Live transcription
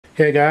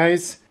Hey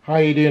guys, how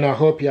you doing? I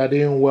hope you are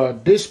doing well.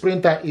 This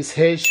printer is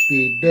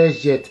HP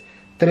DESKJET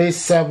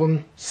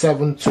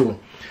 3772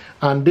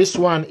 and this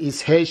one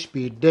is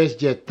HP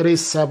DESKJET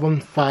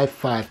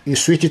 3755. You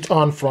switch it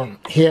on from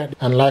here,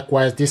 and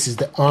likewise this is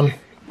the on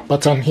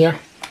button here.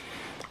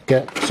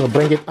 Okay, so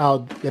bring it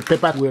out. The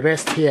paper will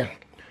rest here.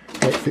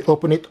 Okay, if you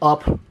open it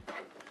up,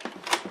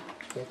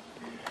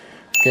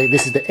 okay,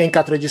 this is the ink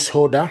cartridges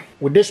holder.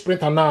 With this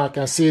printer now, I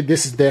can see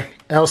this is the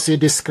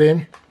LCD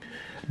screen.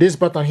 This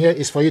button here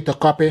is for you to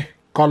copy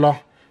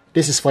color.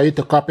 This is for you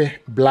to copy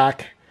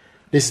black.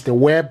 This is the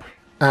web,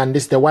 and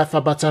this is the Wi-Fi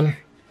button,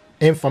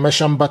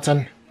 information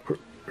button,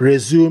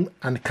 resume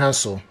and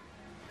cancel.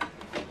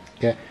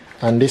 Okay,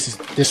 and this is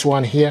this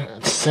one here,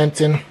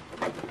 sent in.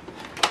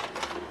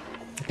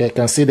 Okay, you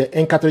can see the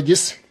ink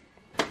cartridges,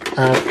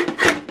 and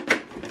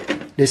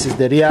this is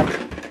the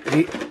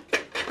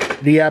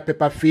rear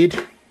paper feed.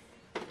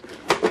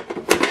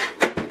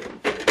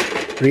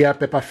 Rear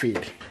paper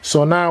feed.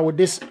 So now with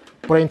this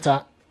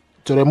printer,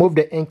 to remove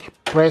the ink,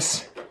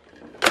 press,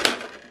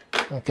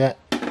 okay,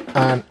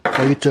 and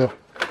for you to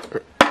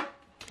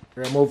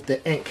remove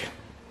the ink.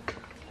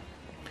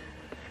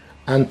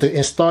 And to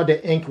install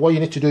the ink, what you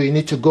need to do, you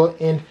need to go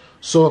in,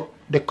 so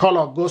the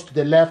color goes to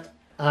the left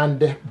and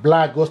the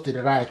black goes to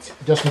the right.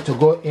 You just need to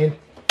go in,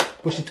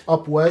 push it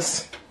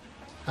upwards,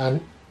 and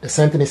the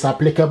same thing is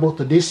applicable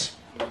to this.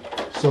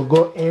 So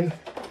go in,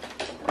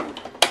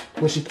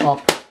 push it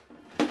up.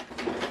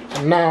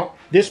 And now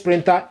this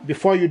printer,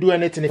 before you do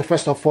anything,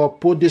 first of all,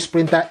 put this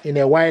printer in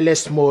a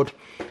wireless mode.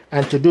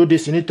 And to do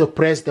this, you need to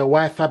press the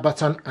Wi-Fi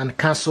button and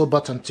cancel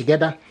button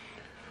together.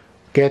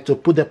 Okay, to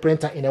put the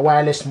printer in a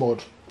wireless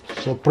mode.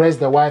 So press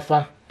the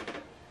Wi-Fi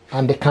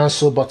and the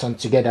cancel button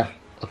together.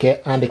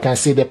 Okay, and you can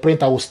see the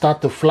printer will start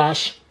to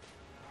flash.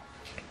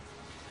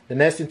 The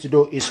next thing to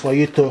do is for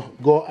you to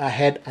go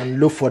ahead and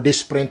look for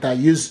this printer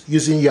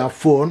using your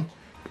phone.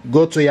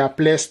 Go to your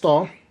Play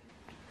Store.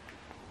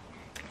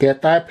 Okay,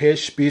 type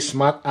HP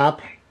Smart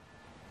App.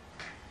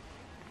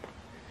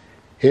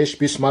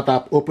 HP Smart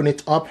App, open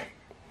it up.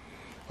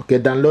 Okay,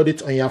 download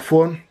it on your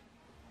phone.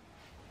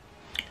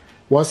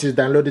 Once it's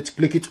downloaded,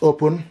 click it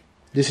open.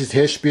 This is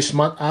HP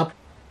Smart App.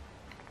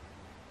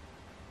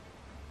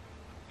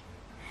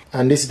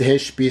 And this is the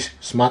HP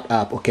Smart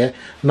App, okay?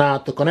 Now,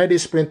 to connect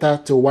this printer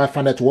to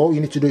Wi-Fi network, what you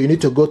need to do, you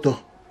need to go to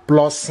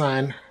plus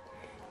sign,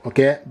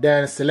 okay?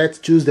 Then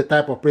choose the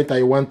type of printer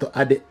you want to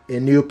add a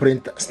new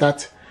printer,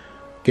 start.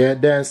 Okay,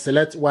 then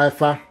select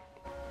Wi-Fi.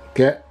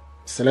 Okay,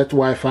 select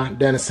Wi-Fi.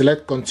 Then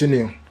select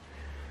continue.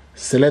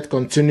 Select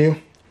continue,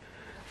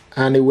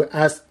 and it will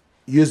ask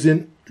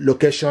using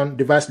location,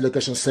 device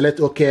location. Select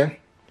OK,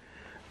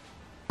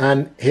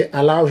 and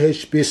allow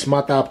HP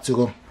Smart App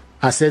to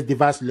access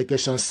device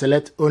location.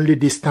 Select only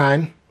this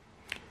time.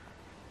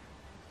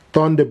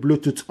 Turn the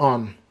Bluetooth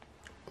on.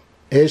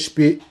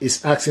 HP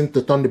is asking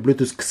to turn the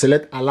Bluetooth.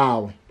 Select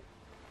allow.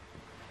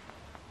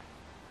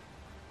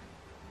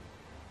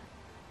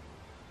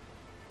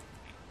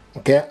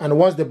 Okay, and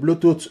once the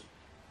Bluetooth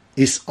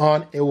is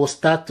on, it will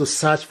start to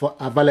search for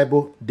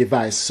available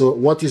device. So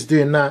what it's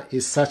doing now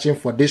is searching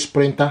for this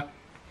printer,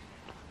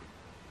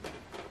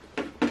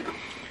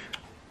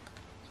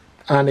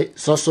 and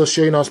it's also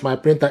showing us my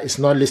printer is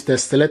not listed.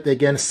 Select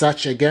again,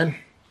 search again.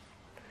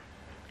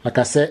 Like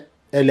I said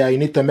earlier, you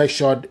need to make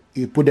sure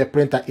you put the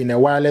printer in a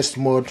wireless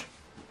mode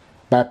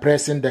by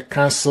pressing the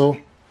cancel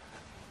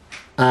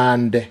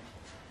and the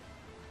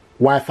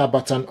Wi-Fi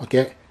button.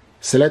 Okay,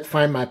 select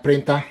find my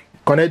printer.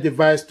 Connect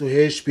device to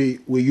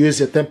HP. We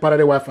use a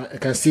temporary Wi-Fi. You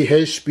can see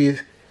HP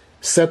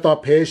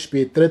setup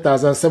HP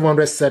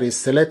 3700 series.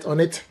 Select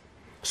on it.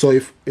 So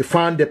if you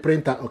found the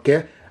printer,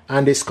 okay,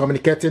 and it's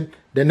communicating,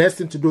 the next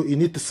thing to do, you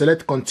need to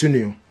select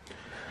continue.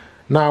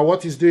 Now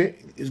what it's doing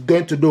is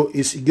going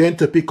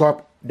to pick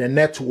up the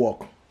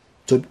network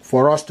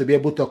for us to be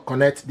able to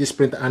connect this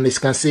printer, and as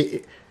you can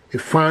see, it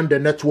found the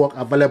network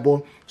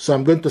available. So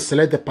I'm going to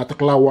select the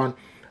particular one.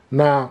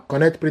 Now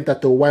connect printer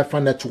to Wi-Fi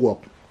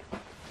network.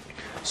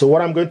 So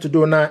what I'm going to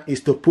do now is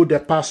to put the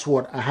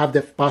password. I have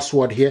the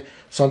password here.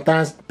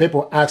 Sometimes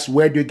people ask,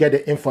 where do you get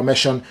the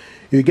information?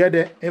 You get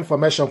the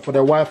information for the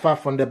Wi-Fi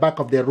from the back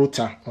of the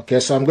router.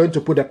 Okay, so I'm going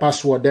to put the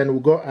password, then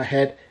we'll go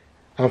ahead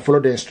and follow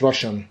the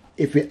instruction.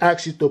 If it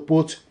asks you to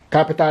put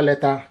capital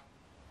letter,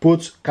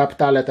 put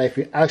capital letter. If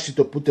it asks you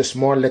to put a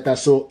small letter,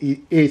 so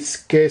it's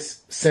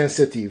case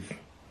sensitive.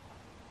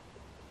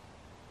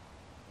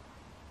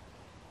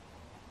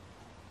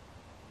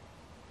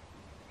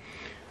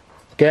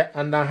 Okay,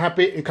 and I'm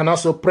happy. You can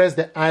also press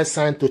the I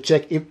sign to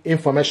check if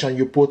information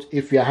you put,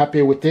 if you're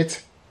happy with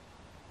it.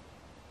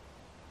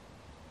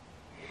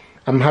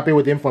 I'm happy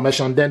with the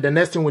information. Then the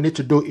next thing we need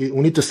to do is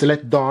we need to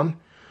select done.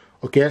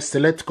 Okay,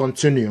 select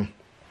continue.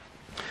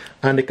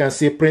 And you can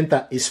see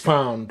printer is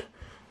found.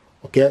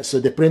 Okay, so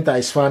the printer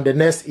is found. The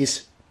next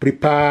is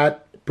prepared,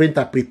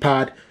 printer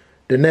prepared.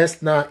 The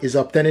next now is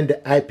obtaining the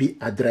IP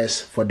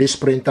address for this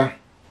printer.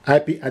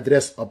 IP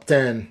address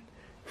obtained.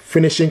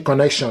 Finishing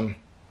connection.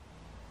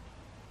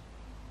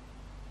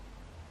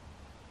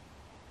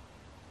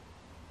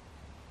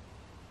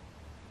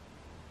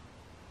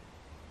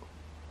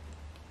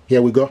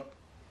 Here we go.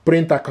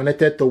 Printer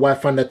connected to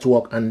Wi-Fi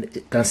network, and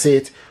you can see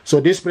it. So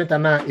this printer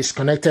now is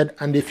connected,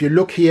 and if you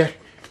look here,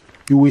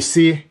 you will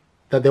see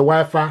that the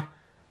Wi-Fi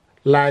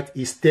light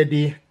is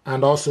steady,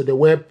 and also the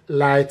web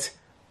light,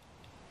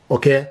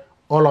 okay,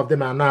 all of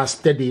them are now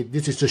steady.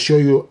 This is to show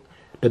you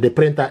that the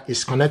printer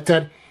is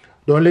connected.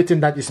 The only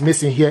thing that is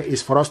missing here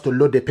is for us to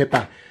load the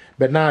paper.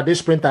 But now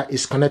this printer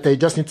is connected. You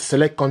just need to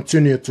select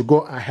continue to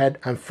go ahead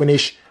and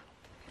finish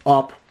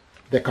up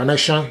the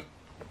connection.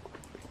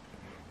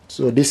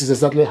 So this is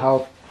exactly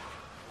how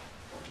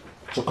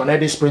to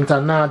connect this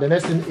printer. Now the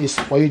next thing is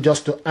for you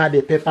just to add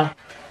a paper.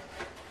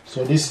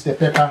 So this is the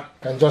paper.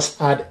 You can just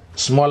add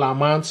small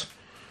amount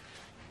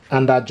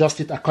and adjust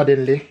it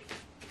accordingly.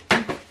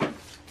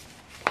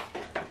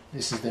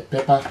 This is the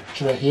paper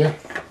tray here.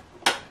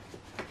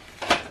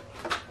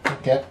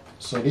 Okay,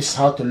 so this is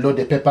how to load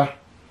the paper.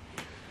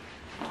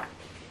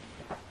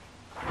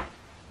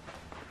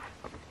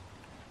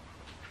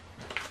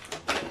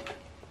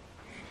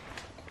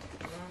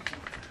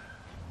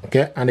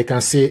 Okay, and you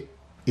can see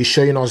it's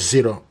showing us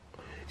 0.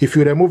 If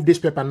you remove this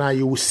paper now,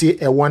 you will see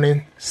a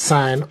warning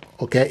sign.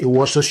 Okay, it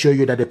will also show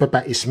you that the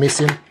paper is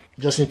missing.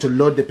 You just need to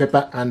load the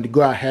paper and go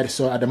ahead.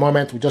 So at the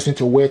moment, we just need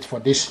to wait for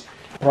this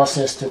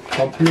process to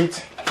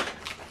complete.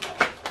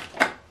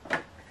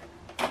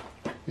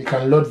 You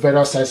can load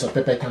various sizes of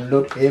paper. You can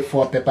load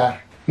A4 paper.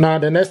 Now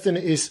the next thing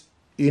is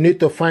you need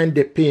to find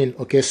the pin.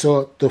 Okay,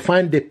 so to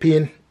find the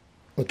pin,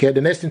 okay,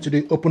 the next thing to do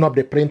is open up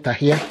the printer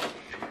here.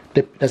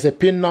 There's a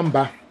pin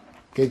number.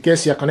 Okay, in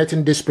case you're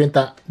connecting this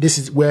printer, this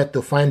is where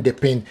to find the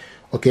pin.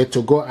 Okay,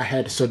 to go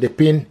ahead. So the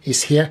pin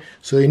is here.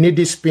 So you need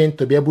this pin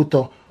to be able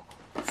to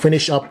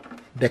finish up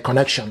the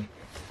connection.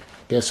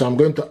 Okay, so I'm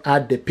going to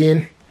add the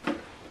pin.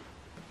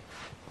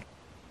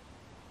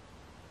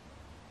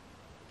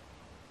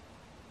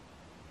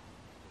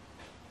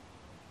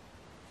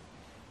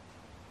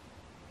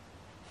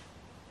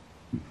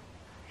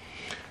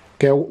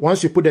 Okay,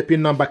 once you put the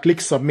pin number,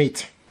 click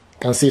submit. You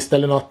can see it's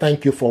telling us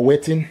thank you for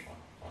waiting.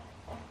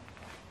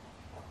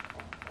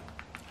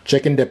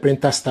 Checking the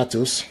printer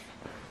status.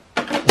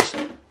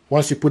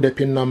 Once you put the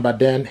pin number,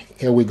 then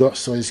here we go.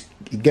 So it's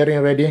getting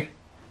ready.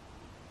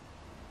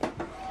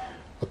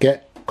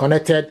 Okay,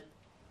 connected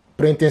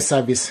printing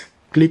service.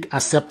 Click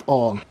accept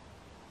all.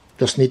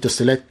 Just need to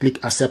select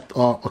click accept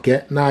all.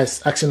 Okay, now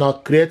it's asking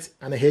us create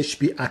an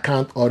HP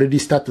account or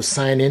register to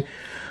sign in.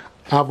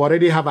 I've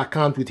already have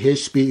account with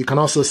HP. You can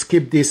also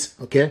skip this.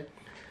 Okay,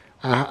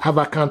 I have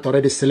account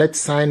already. Select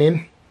sign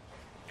in,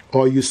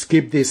 or you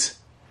skip this.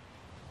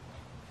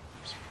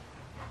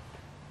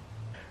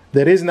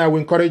 The reason I will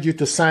encourage you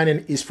to sign in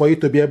is for you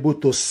to be able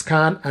to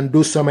scan and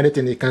do so many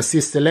things. You can see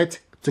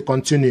select to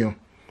continue.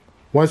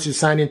 Once you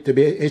sign in to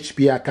the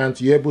HP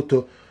account, you're able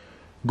to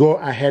go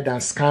ahead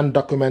and scan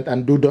document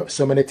and do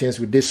so many things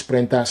with this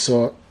printer.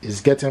 So it's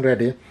getting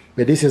ready.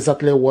 But this is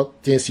exactly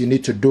what things you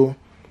need to do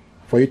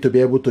for you to be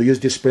able to use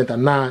this printer.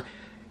 Now,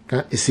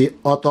 you see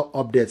auto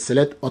update.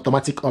 Select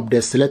automatic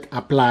update. Select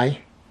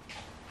apply.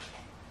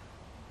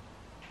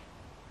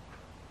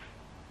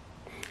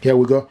 Here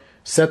we go.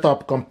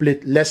 Setup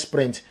complete. Let's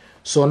print.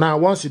 So now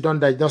once you've done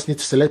that, you just need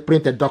to select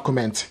print a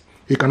document.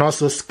 You can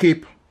also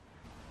skip.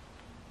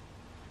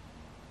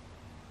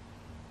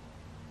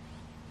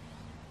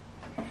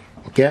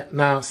 Okay,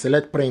 now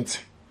select print.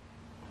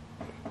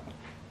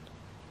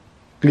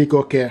 Click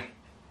OK.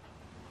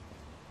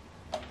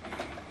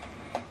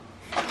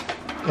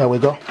 There we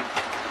go.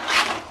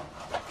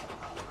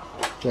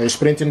 So it's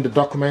printing the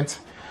document.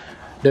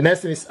 The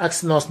next thing is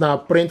asking us now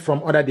print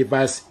from other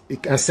device. You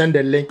can send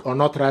the link or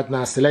not right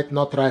now. Select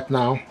not right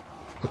now.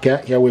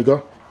 Okay, here we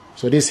go.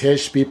 So this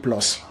HP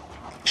Plus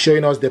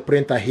showing us the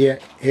printer here.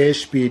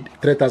 HP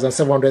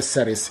 3700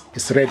 series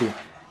is ready.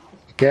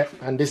 Okay,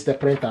 and this is the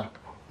printer.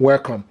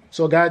 Welcome.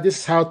 So guys, this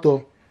is how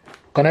to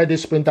connect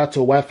this printer to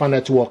Wi-Fi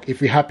network.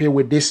 If you're happy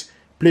with this,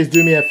 please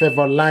do me a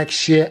favor, like,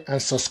 share,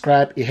 and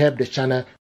subscribe. It helps the channel.